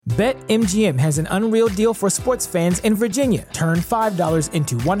BetMGM has an unreal deal for sports fans in Virginia. Turn $5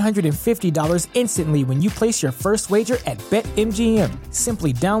 into $150 instantly when you place your first wager at BetMGM.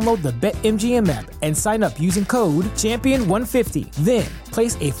 Simply download the BetMGM app and sign up using code Champion150. Then,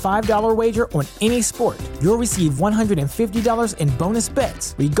 place a $5 wager on any sport. You'll receive $150 in bonus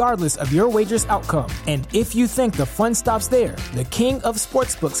bets, regardless of your wager's outcome. And if you think the fun stops there, the King of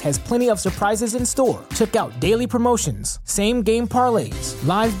Sportsbooks has plenty of surprises in store. Check out daily promotions, same-game parlays,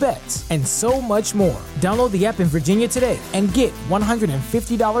 live bets, and so much more. Download the app in Virginia today and get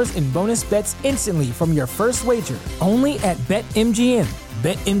 $150 in bonus bets instantly from your first wager. Only at BetMGM.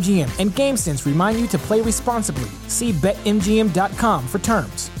 BetMGM and GameSense remind you to play responsibly. See BetMGM.com for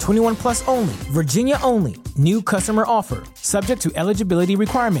terms. 21 plus only. Virginia only. New customer offer. Subject to eligibility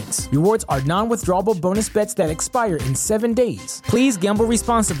requirements. Rewards are non-withdrawable bonus bets that expire in 7 days. Please gamble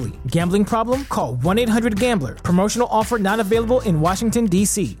responsibly. Gambling problem? Call 1-800-GAMBLER. Promotional offer not available in Washington,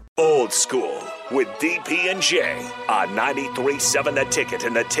 D.C. Old School with DP and J on 93.7 The Ticket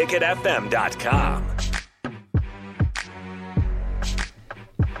and theticketfm.com.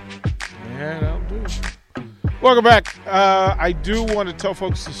 Yeah, that'll do. Welcome back. I do want to tell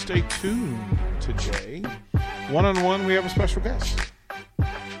folks to stay tuned today. One-on-one, we have a special guest.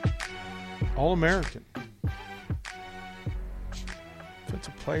 All-American.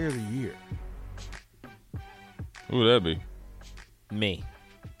 Defensive Player of the Year. Who would that be? Me.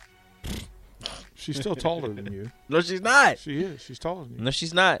 She's still taller than you. No, she's not. She is. She's taller than you. No,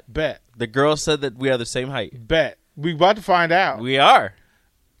 she's not. Bet. The girl said that we are the same height. Bet. We about to find out. We are.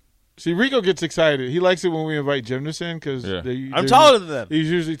 See, Rico gets excited. He likes it when we invite gymnasts in because I'm taller than them.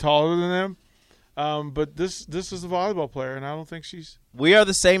 He's usually taller than them. But this is a volleyball player, and I don't think she's. We are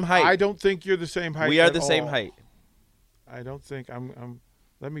the same height. I don't think you're the same height. We are at the same all. height. I don't think I'm.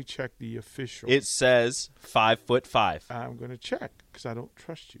 Let me check the official. It says 5'5". I'm going to check because I don't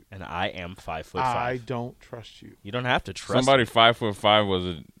trust you. And I am 5'5". I don't trust you. You don't have to trust Somebody me. 5'5"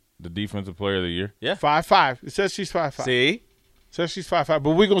 was the defensive player of the year. Yeah. 5'5". It says she's 5'5". See? It says she's 5'5", but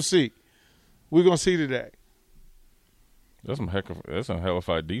we're gonna see. We're gonna see today. That's some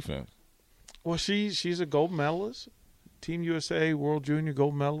hellified defense. Well, she's a gold medalist, Team USA World Junior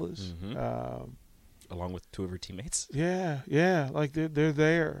gold medalist. Mm-hmm. Along with two of her teammates. Yeah, like they're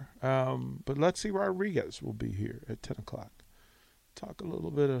there. But Lexi Rodriguez will be here at 10:00. Talk a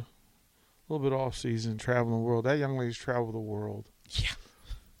little bit off season, traveling the world. That young lady's traveled the world.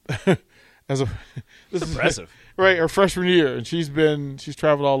 Yeah. This is impressive. Right, her freshman year, and she's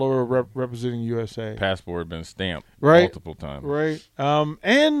traveled all over representing USA. Passport been stamped multiple times. Right,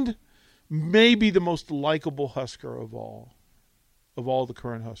 and maybe the most likable Husker of all the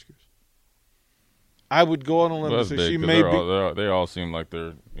current Huskers. I would go on a limb and say she may be. They all seem like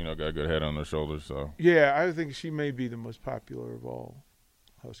they're got a good head on their shoulders. So yeah, I think she may be the most popular of all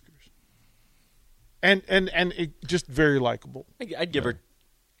Huskers, and it just very likable. I'd give her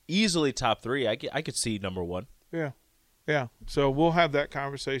easily top 3. I could see number 1. Yeah. So we'll have that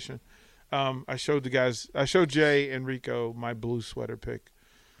conversation. I showed Jay and Rico my blue sweater pick,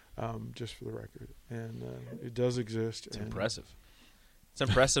 just for the record, and it does exist. It's impressive. It's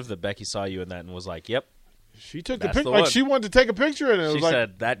impressive that Becky saw you in that and was like, "Yep." She took the picture. Like she wanted to take a picture in it. She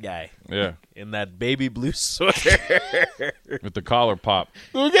said, "That guy." Yeah. In that baby blue sweater with the collar pop.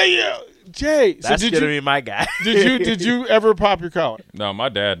 Jay, that's gonna be my guy. Did you ever pop your collar? No, my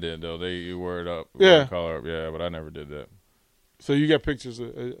dad did though. They wore it up. Yeah. Collar up. Yeah, but I never did that. So you got pictures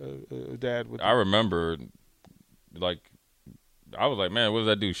of dad with. I remember, like. I was like, man, what does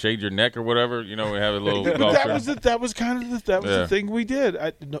that do? Shade your neck or whatever? We have a little. that was kind of the thing we did.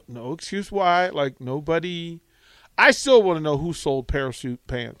 No excuse why. Like nobody. I still want to know who sold parachute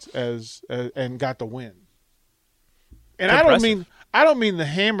pants and got the win. And I don't mean the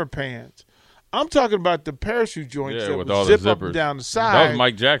hammer pants. I'm talking about the parachute joints that would zip up and down the side. That was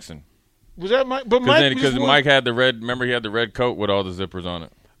Mike Jackson. Was that Mike? But Mike because Mike had the red. Remember, he had the red coat with all the zippers on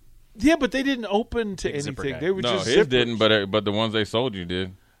it. Yeah, but they didn't open to anything. They were just his zippers. didn't, but the ones they sold you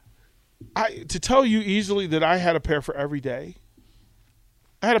did. To tell you easily that I had a pair for every day.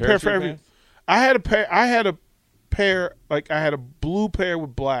 I had a pair for every. Pants? I had a pair like I had a blue pair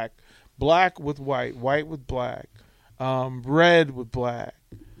with black with white with black, red with black.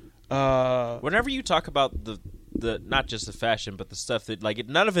 Whenever you talk about the not just the fashion, but the stuff that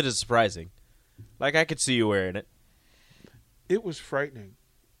none of it is surprising. Like I could see you wearing it. It was frightening.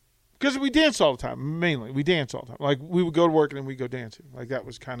 Because we dance all the time, mainly. We dance all the time. Like, we would go to work and then we'd go dancing. Like, that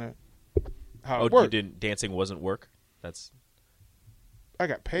was kind of how it worked. Dancing wasn't work? I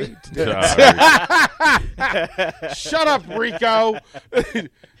got paid to dance. Shut up, Rico.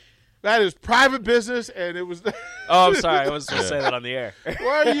 That is private business, and it was. Oh, I'm sorry. I wasn't supposed to say that on the air.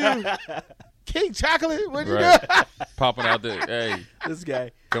 Why are you, King Chocolate? What'd you Right. do? Popping out the hey, This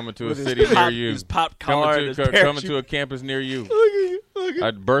guy coming to a with his city near pop- you. his pop collar and his coming parachute. to a campus near you. Look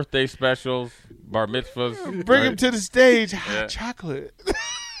at Birthday specials, bar mitzvahs. Bring him right? to the stage. Hot Yeah. chocolate.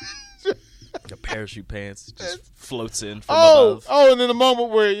 The parachute pants just floats in from Oh, above. and then the moment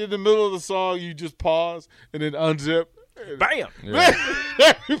where in the middle of the song you just pause and then unzip. Bam! Yeah.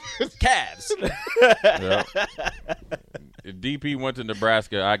 Calves. Yeah. If DP went to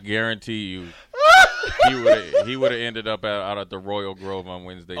Nebraska, I guarantee you he would have ended up out at the Royal Grove on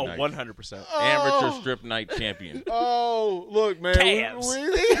Wednesday Oh, night. 100%. Amateur strip night champion. Oh, look, man. Calves. We-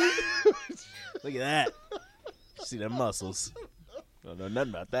 Look at that. See them muscles. Don't know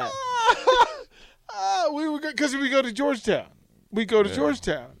nothing about that. we were because we go to Georgetown. We go to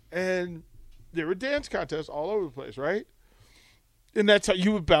Georgetown, and there were dance contests all over the place, right? And that's how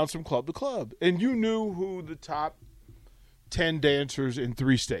you would bounce from club to club, and you knew who the top 10 dancers in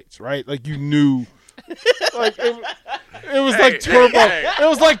 3 states, right? Like you knew, like it was like turbo. It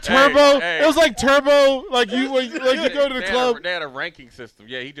was like turbo. It was like turbo. Like you go to the club. They had a ranking system.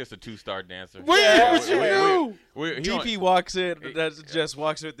 Yeah, he's just a 2-star dancer. Wait, but you knew. DP walks in, just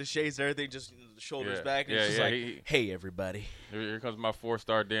walks in with the shades and everything, just shoulders back, and it's just like, hey, everybody. Here comes my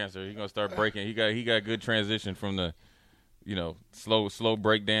 4-star dancer. He's gonna start breaking. He got good transition from the, slow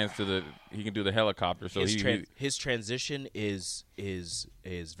break dance to he can do the helicopter. So his transition is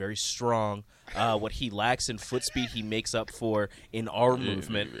very strong. What he lacks in foot speed, he makes up for in arm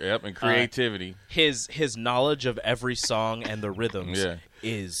movement. Yep, and creativity. His knowledge of every song and the rhythms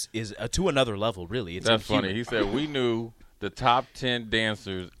is to another level. Really, That's funny. He said we knew the top 10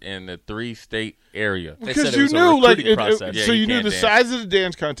 dancers in the 3-state area. Because you knew, like, so you knew the dance. size of the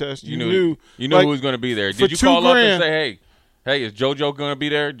dance contest. You knew who was going to be there. Did you call up and say, hey, is JoJo going to be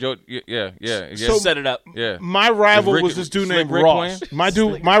there? Yeah. So set it up. Yeah. My rival was this dude named Ross. My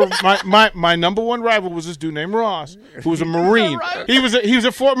number one rival was this dude named Ross, who was a Marine. He was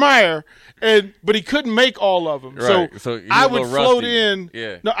at Fort Myer, but he couldn't make all of them. Right. So I would float rusty. in.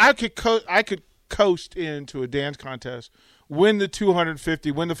 Yeah. No, I could coast into a dance contest, win the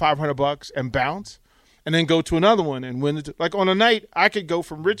 $250, win the $500, and bounce, and then go to another one and win like on a night I could go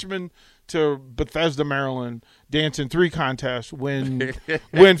from Richmond to Bethesda, Maryland, dance in 3 contests, win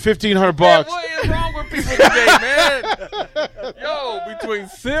 $1,500. Man, what is wrong with people today, man? Yo, between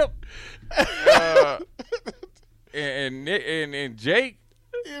Sip and Jake,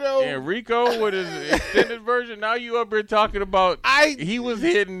 and Rico with his extended version. Now you up here talking about he was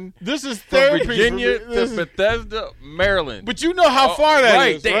hitting. This is from therapy Virginia for me. to Bethesda, Maryland. But you know how far that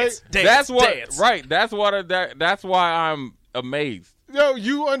right, is, dance, right? dance, that's what. dance. Right. That's why I'm amazed. No,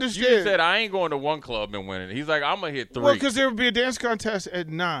 you understand. You said I ain't going to one club and winning. He's like, I'm gonna hit 3. Well, because there would be a dance contest at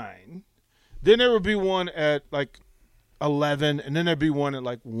 9, then there would be one at like 11, and then there'd be one at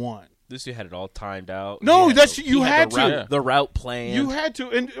like 1. This you had it all timed out. No, You had to. The route planned. You had to,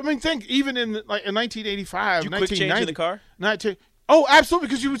 and I mean, think even in 1985, Did you quick change in the car? Oh, absolutely,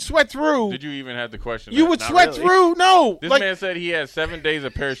 because you would sweat through. Did you even have the question? You would sweat really. through. No, This man said he had 7 days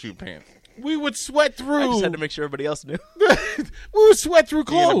of parachute pants. we would sweat through. I just had to make sure everybody else knew. We would sweat through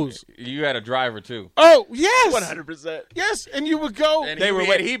clothes. You had a driver too. Oh yes, 100%. Yes, and you would go. And They were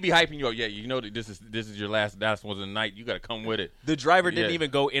he'd be hyping you up. Yeah, you know that this is your last one of the night. You got to come with it. The driver didn't Yeah.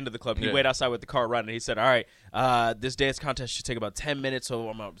 even go into the club. He Yeah. waited outside with the car running. He said, all right, this dance contest should take about 10 minutes, so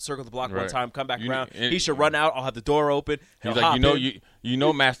I'm going to circle the block one Right. time, come back You- around. and- He should run out. I'll have the door open. He's He'll like, hop in. you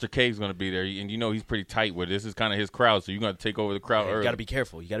know, Master K's going to be there, and you know he's pretty tight with it. This is kind of his crowd, so you're going to take over the crowd You early. got to be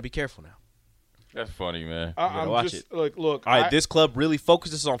careful. You got to be careful now. That's funny, man. I'm watch just it. look. All right, this club really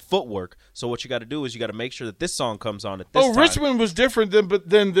focuses on footwork. So what you got to do is you got to make sure that this song comes on at this time. Richmond was different than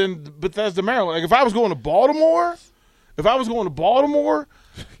Bethesda, Maryland. Like if I was going to Baltimore,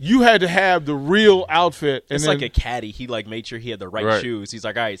 you had to have the real outfit. And It's then, like a caddy. He made sure he had the right Right. shoes. He's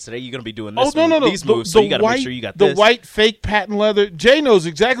like, all right, today you're going to be doing oh this no, these moves, so you got to make sure you got the this. white fake patent leather. Jay knows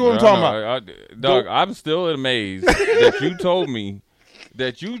exactly what I'm talking about. Dog, I'm still amazed that you told me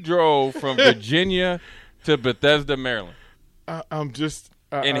that you drove from Virginia to Bethesda, Maryland, I'm just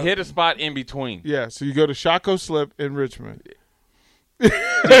and hit a spot in between. Yeah, so you go to Shaco Slip in Richmond.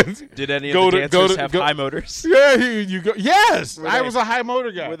 Did any of the dancers have high motors? Yeah, you go. Yes, I they- was a high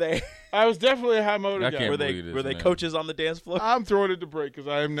motor guy. Were they I was definitely a high motor I guy. can't were they believe this, were they man. coaches on the dance floor? I'm throwing it to break because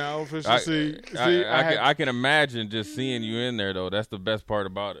I am now officially. I can imagine just seeing you in there, though. That's the best part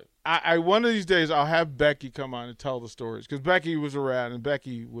about it. I one of these days I'll have Becky come on and tell the stories because Becky was around and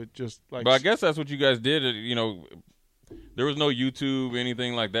Becky would just But I guess that's what you guys did. There was no YouTube,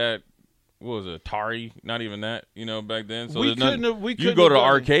 anything like that. what was it, Atari? Not even that, back then. So you go to the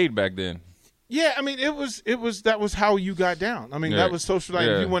arcade back then. Yeah, I mean, that was how you got down. I mean, that was social. Like,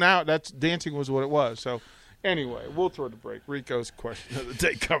 you went out, dancing was what it was. So, anyway, we'll throw the break. Rico's question of the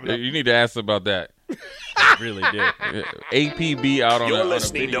day coming up. You need to ask about that. I really did. APB out on. You're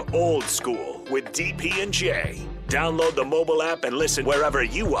listening to Old School with DP and J. Download the mobile app and listen wherever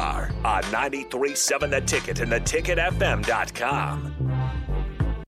you are on 93.7 The Ticket and theticketfm.com.